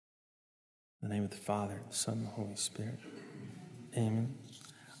In the name of the Father, the Son, and the Holy Spirit. Amen.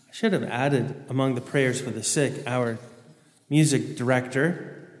 I should have added among the prayers for the sick our music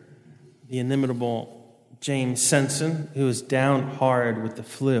director, the inimitable James Sensen, who is down hard with the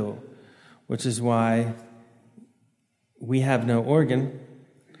flu, which is why we have no organ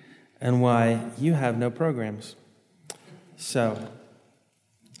and why you have no programs. So,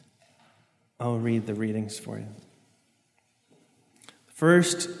 I'll read the readings for you.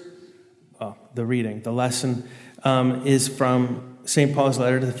 First, the lesson is from St. Paul's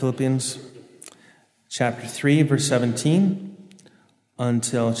letter to the Philippians, chapter 3, verse 17,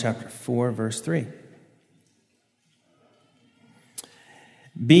 until chapter 4, verse 3.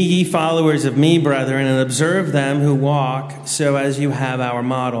 Be ye followers of me, brethren, and observe them who walk so as you have our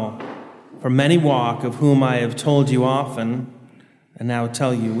model. For many walk, of whom I have told you often, and now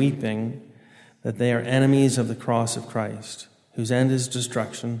tell you weeping, that they are enemies of the cross of Christ, whose end is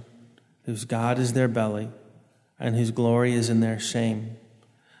destruction, whose God is their belly, and whose glory is in their shame,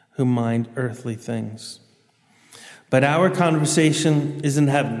 who mind earthly things. But our conversation is in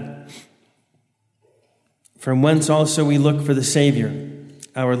heaven, from whence also we look for the Savior,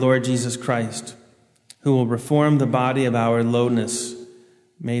 our Lord Jesus Christ, who will reform the body of our lowness,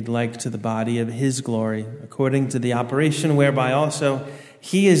 made like to the body of his glory, according to the operation whereby also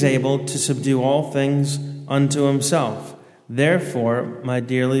he is able to subdue all things unto himself. Therefore, my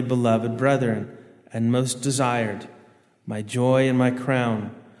dearly beloved brethren, and most desired, my joy and my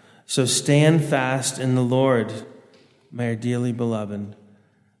crown, so stand fast in the Lord, my dearly beloved.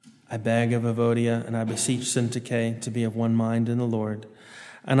 I beg of Evodia, and I beseech Syntyche to be of one mind in the Lord.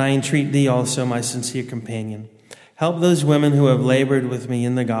 And I entreat thee also, my sincere companion, help those women who have labored with me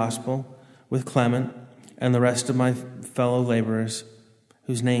in the gospel, with Clement and the rest of my fellow laborers,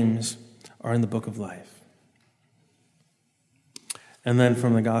 whose names are in the book of life. And then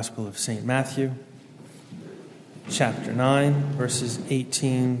from the Gospel of St. Matthew, chapter 9, verses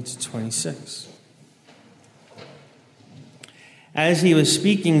 18 to 26. As he was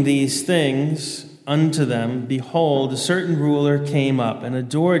speaking these things unto them, behold, a certain ruler came up and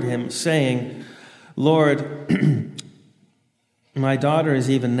adored him, saying, Lord, my daughter is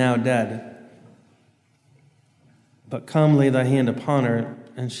even now dead, but come lay thy hand upon her,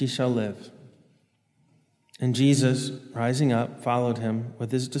 and she shall live. And Jesus, rising up, followed him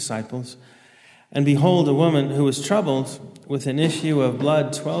with his disciples. And behold, a woman who was troubled with an issue of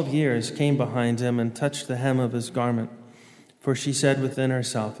blood 12 years came behind him and touched the hem of his garment. For she said within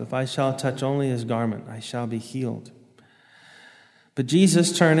herself, if I shall touch only his garment, I shall be healed. But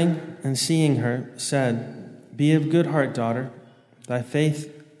Jesus, turning and seeing her, said, Be of good heart, daughter, thy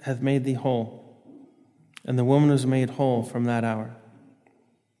faith hath made thee whole. And the woman was made whole from that hour.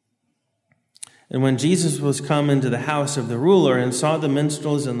 And when Jesus was come into the house of the ruler and saw the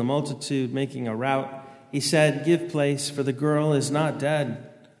minstrels and the multitude making a rout, he said, Give place, for the girl is not dead,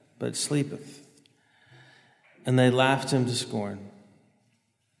 but sleepeth. And they laughed him to scorn.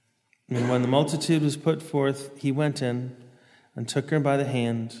 And when the multitude was put forth, he went in and took her by the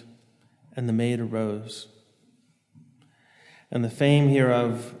hand, and the maid arose. And the fame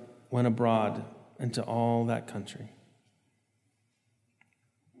hereof went abroad into all that country.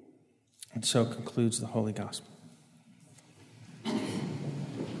 And so concludes the Holy Gospel.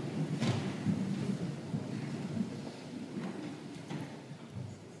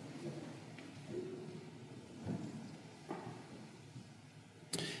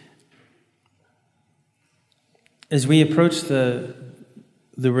 As we approach the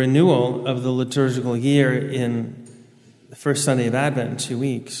renewal of the liturgical year in the first Sunday of Advent in 2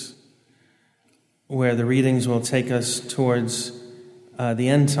 weeks, where the readings will take us towards the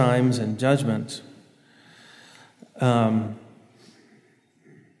end times and judgment, and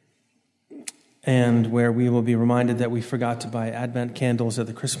where we will be reminded that we forgot to buy Advent candles at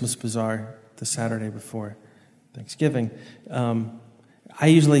the Christmas bazaar the Saturday before Thanksgiving. I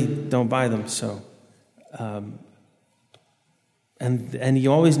usually don't buy them, so and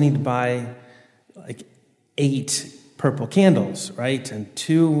you always need to buy like 8 purple candles, right, and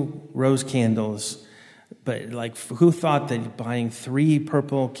 2 rose candles. But like, who thought that buying 3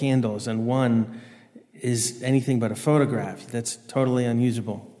 purple candles and 1 is anything but a photograph? That's totally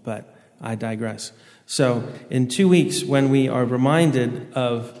unusable, but I digress. So in 2 weeks, when we are reminded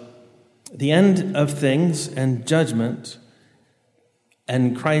of the end of things and judgment,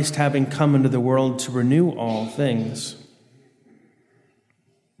 and Christ having come into the world to renew all things,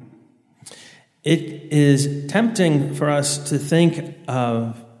 it is tempting for us to think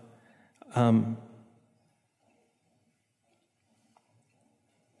of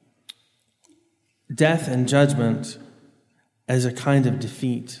death and judgment as a kind of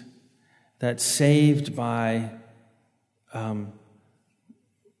defeat that's saved by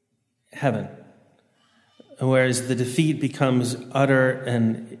heaven, whereas the defeat becomes utter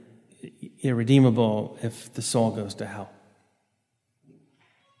and irredeemable if the soul goes to hell.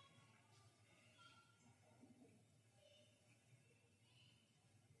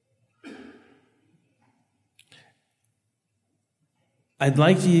 I'd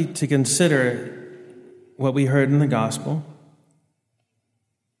like you to consider what we heard in the gospel,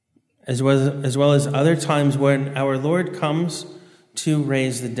 as well as other times when our Lord comes to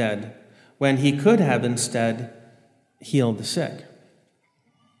raise the dead, when he could have instead healed the sick.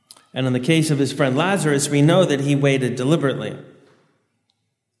 And in the case of his friend Lazarus, we know that he waited deliberately.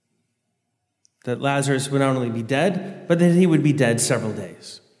 That Lazarus would not only be dead, but that he would be dead several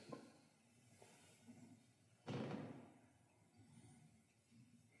days.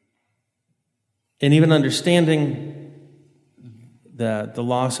 And even understanding the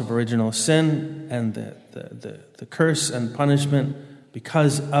loss of original sin and the curse and punishment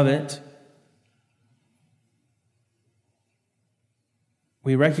because of it,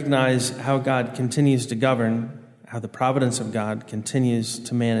 we recognize how God continues to govern, how the providence of God continues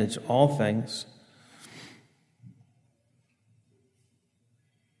to manage all things.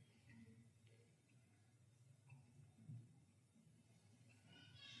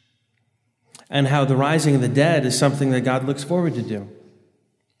 And how the rising of the dead is something that God looks forward to do.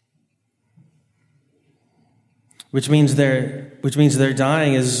 Which means their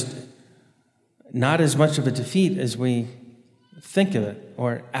dying is not as much of a defeat as we think of it,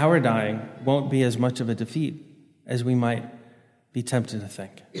 or our dying won't be as much of a defeat as we might be tempted to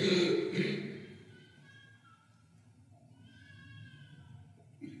think.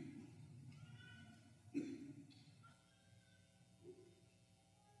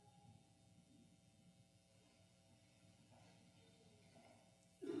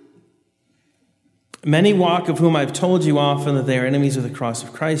 Many walk, of whom I've told you often, that they are enemies of the cross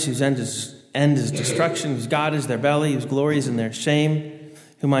of Christ, whose end is destruction, whose God is their belly, whose glory is in their shame,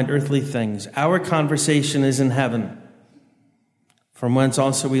 who mind earthly things. Our conversation is in heaven, from whence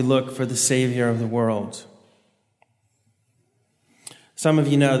also we look for the Savior of the world. Some of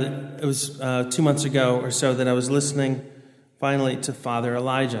you know that it was 2 months ago or so that I was listening finally to Father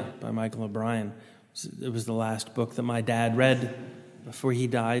Elijah by Michael O'Brien. It was the last book that my dad read before he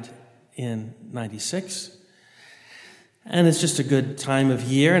died in 96. And it's just a good time of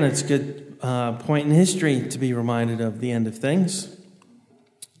year, and it's a good point in history to be reminded of the end of things.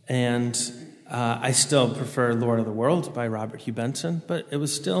 And I still prefer Lord of the World by Robert Hugh Benson, but it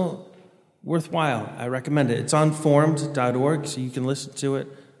was still worthwhile. I recommend it. It's on formed.org, so you can listen to it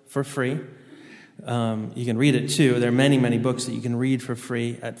for free. You can read it too. There are many, many books that you can read for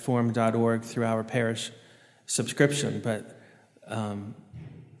free at formed.org through our parish subscription, but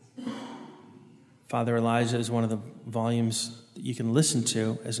Father Elijah is one of the volumes that you can listen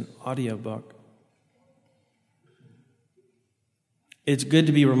to as an audiobook. It's good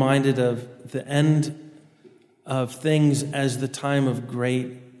to be reminded of the end of things as the time of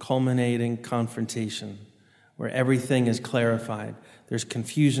great culminating confrontation, where everything is clarified. There's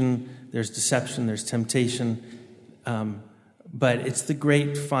confusion, there's deception, there's temptation, but it's the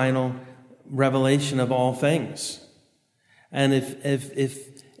great final revelation of all things. And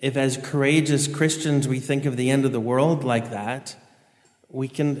if as courageous Christians we think of the end of the world like that, we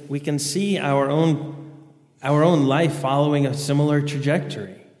can see our own life following a similar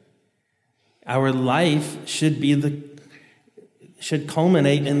trajectory. Our life should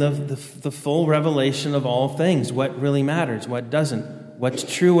culminate in the full revelation of all things. What really matters, what doesn't, what's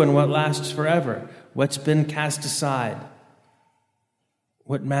true and what lasts forever, what's been cast aside,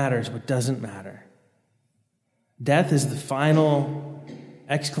 what matters, what doesn't matter. Death is the final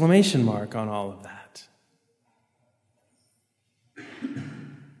exclamation mark on all of that.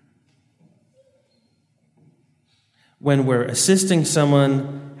 When we're assisting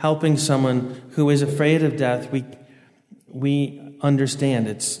someone, helping someone who is afraid of death, we understand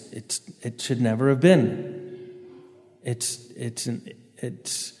it should never have been. It's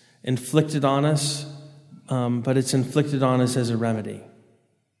inflicted on us, but it's inflicted on us as a remedy.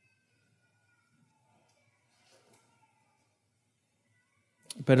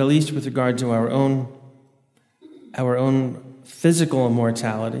 But at least with regard to our own physical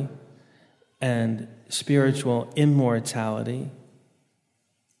immortality and spiritual immortality,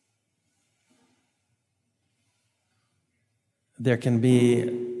 there can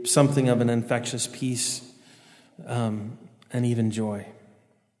be something of an infectious peace and even joy.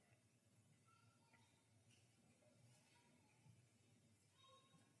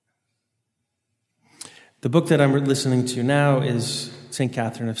 The book that I'm listening to now is St.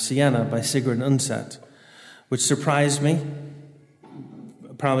 Catherine of Siena by Sigrid Undset, which surprised me.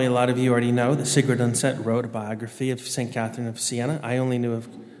 Probably a lot of you already know that Sigrid Undset wrote a biography of St. Catherine of Siena. I only knew of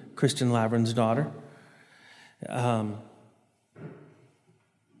Christian Lavren's daughter.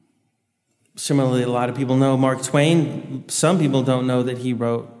 Similarly, a lot of people know Mark Twain. Some people don't know that he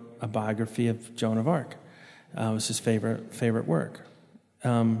wrote a biography of Joan of Arc. It was his favorite work.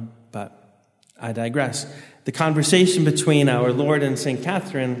 But I digress. The conversation between our Lord and St.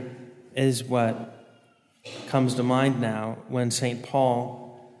 Catherine is what comes to mind now when St. Paul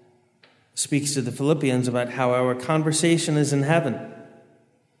speaks to the Philippians about how our conversation is in heaven.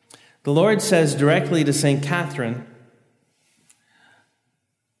 The Lord says directly to St. Catherine,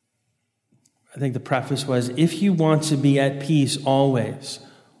 I think the preface was, if you want to be at peace always,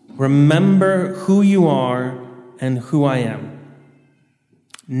 remember who you are and who I am.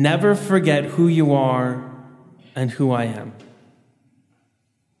 Never forget who you are and who I am.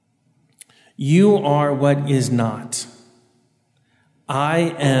 You are what is not.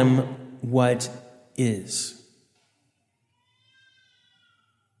 I am what is.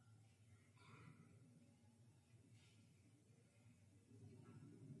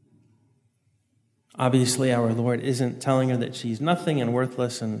 Obviously, our Lord isn't telling her that she's nothing and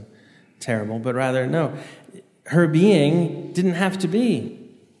worthless and terrible, but rather, no, her being didn't have to be.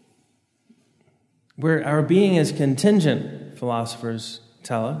 Our being is contingent, philosophers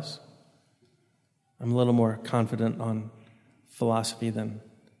tell us. I'm a little more confident on philosophy than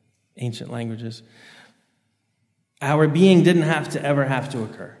ancient languages. Our being didn't ever have to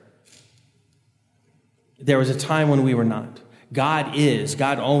occur. There was a time when we were not. God is.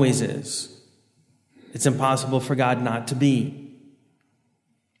 God always is. It's impossible for God not to be.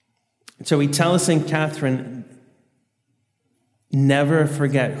 So he tells St. Catherine, never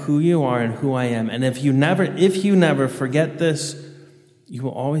forget who you are and who I am. And if you never forget this, you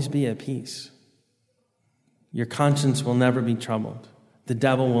will always be at peace. Your conscience will never be troubled. The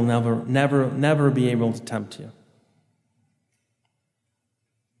devil will never be able to tempt you.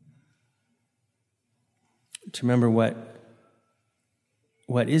 To remember what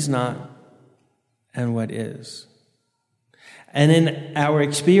is not and what is. And in our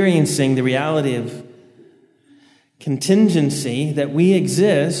experiencing the reality of contingency, that we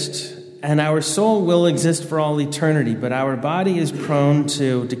exist and our soul will exist for all eternity, but our body is prone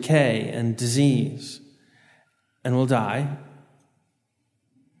to decay and disease and will die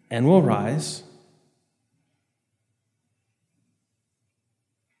and will rise.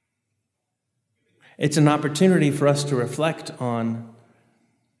 It's an opportunity for us to reflect on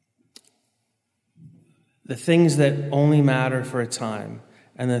the things that only matter for a time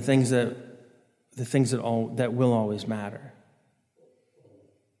and the things that will always matter.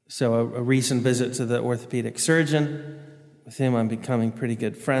 So a recent visit to the orthopedic surgeon, with him I'm becoming pretty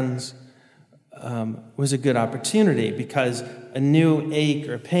good friends, was a good opportunity, because a new ache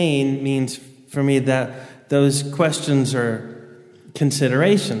or pain means for me that those questions are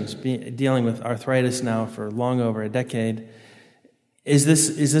considerations. Dealing with arthritis now for long over a decade, is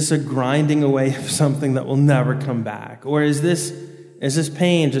this a grinding away of something that will never come back, or is this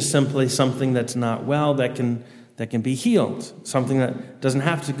pain just simply something that's not well that can be healed, something that doesn't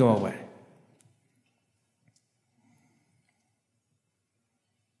have to go away?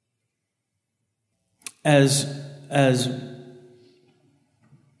 As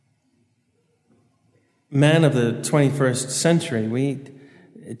men of the 21st century, we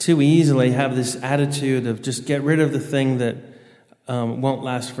too easily have this attitude of just get rid of the thing that won't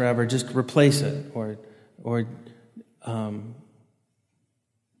last forever, just replace it, or I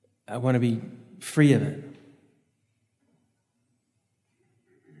want to be free of it.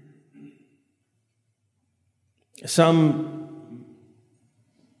 Some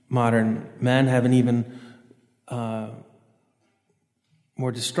modern men have an even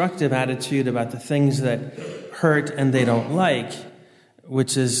more destructive attitude about the things that hurt and they don't like,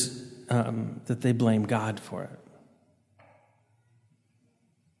 which is that they blame God for it.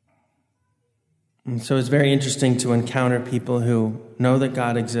 And so it's very interesting to encounter people who know that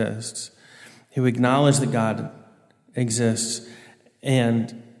God exists, who acknowledge that God exists,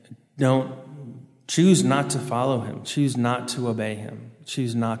 and choose not to follow him, choose not to obey him,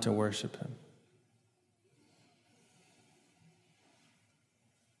 choose not to worship him.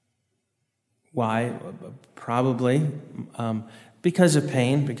 Why? Probably because of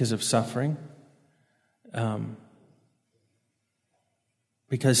pain, because of suffering,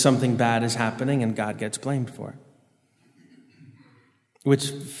 because something bad is happening and God gets blamed for it.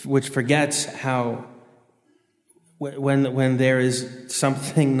 Which forgets how when there is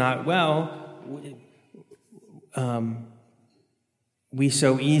something not well, we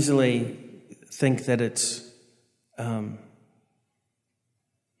so easily think that it's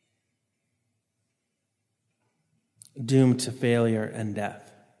doomed to failure and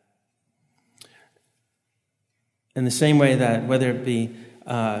death. In the same way that whether it be,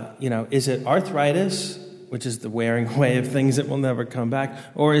 is it arthritis, which is the wearing away of things that will never come back,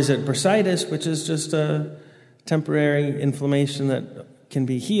 or is it bursitis, which is just a temporary inflammation that can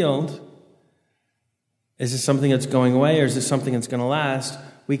be healed? Is this something that's going away, or is this something that's going to last?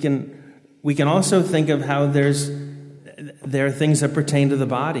 We can also think of how there are things that pertain to the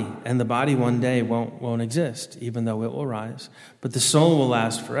body, and the body one day won't exist, even though it will rise. But the soul will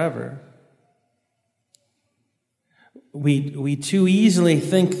last forever. We too easily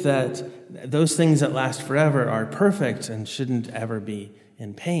think that those things that last forever are perfect and shouldn't ever be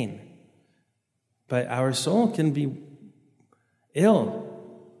in pain. But our soul can be ill,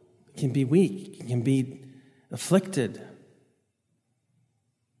 can be weak, can be afflicted.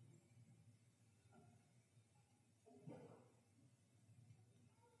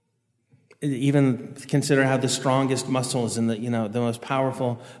 Even consider how the strongest muscles and the most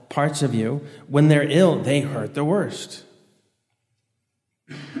powerful parts of you, when they're ill, they hurt the worst.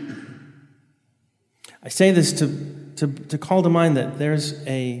 I say this to call to mind that there's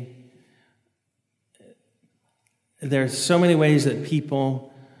so many ways that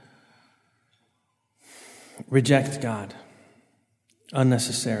people reject God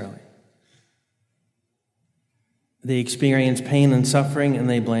unnecessarily. They experience pain and suffering and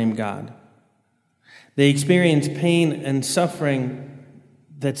they blame God. They experience pain and suffering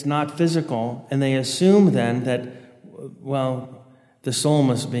that's not physical, and they assume then that, the soul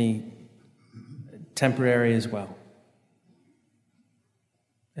must be temporary as well.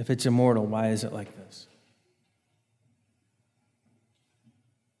 If it's immortal, why is it like this?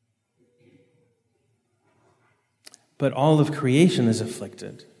 But all of creation is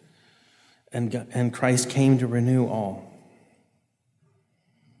afflicted, and Christ came to renew all.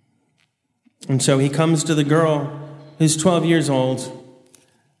 And so he comes to the girl who's 12 years old,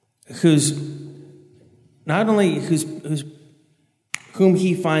 who's not only whom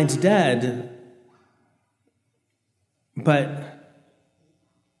he finds dead, but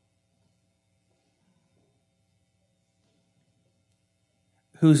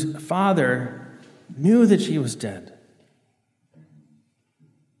whose father knew that she was dead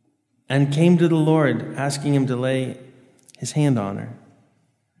and came to the Lord asking him to lay his hand on her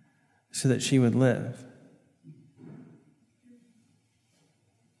so that she would live.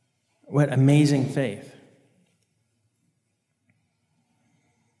 What amazing faith.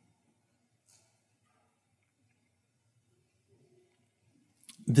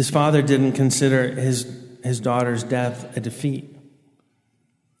 This father didn't consider his daughter's death a defeat,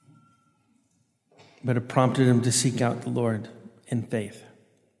 but it prompted him to seek out the Lord in faith.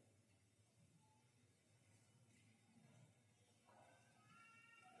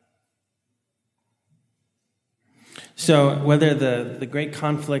 So whether the great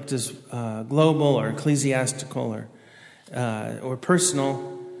conflict is global or ecclesiastical or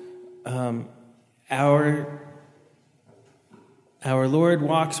personal, our Lord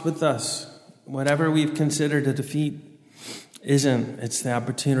walks with us. Whatever we've considered a defeat isn't. It's the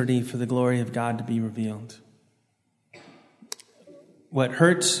opportunity for the glory of God to be revealed. What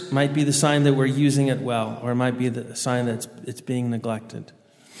hurts might be the sign that we're using it well, or it might be the sign that it's being neglected.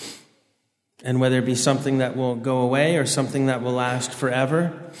 And whether it be something that will go away or something that will last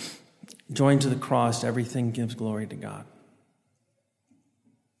forever, joined to the cross, everything gives glory to God.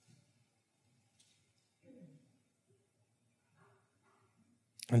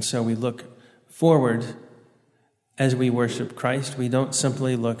 And so we look forward as we worship Christ. We don't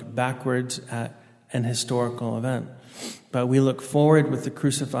simply look backwards at an historical event, but we look forward with the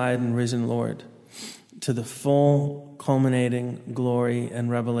crucified and risen Lord to the full culminating glory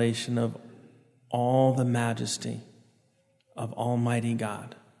and revelation of all the majesty of Almighty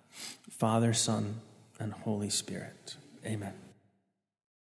God, Father, Son, and Holy Spirit. Amen.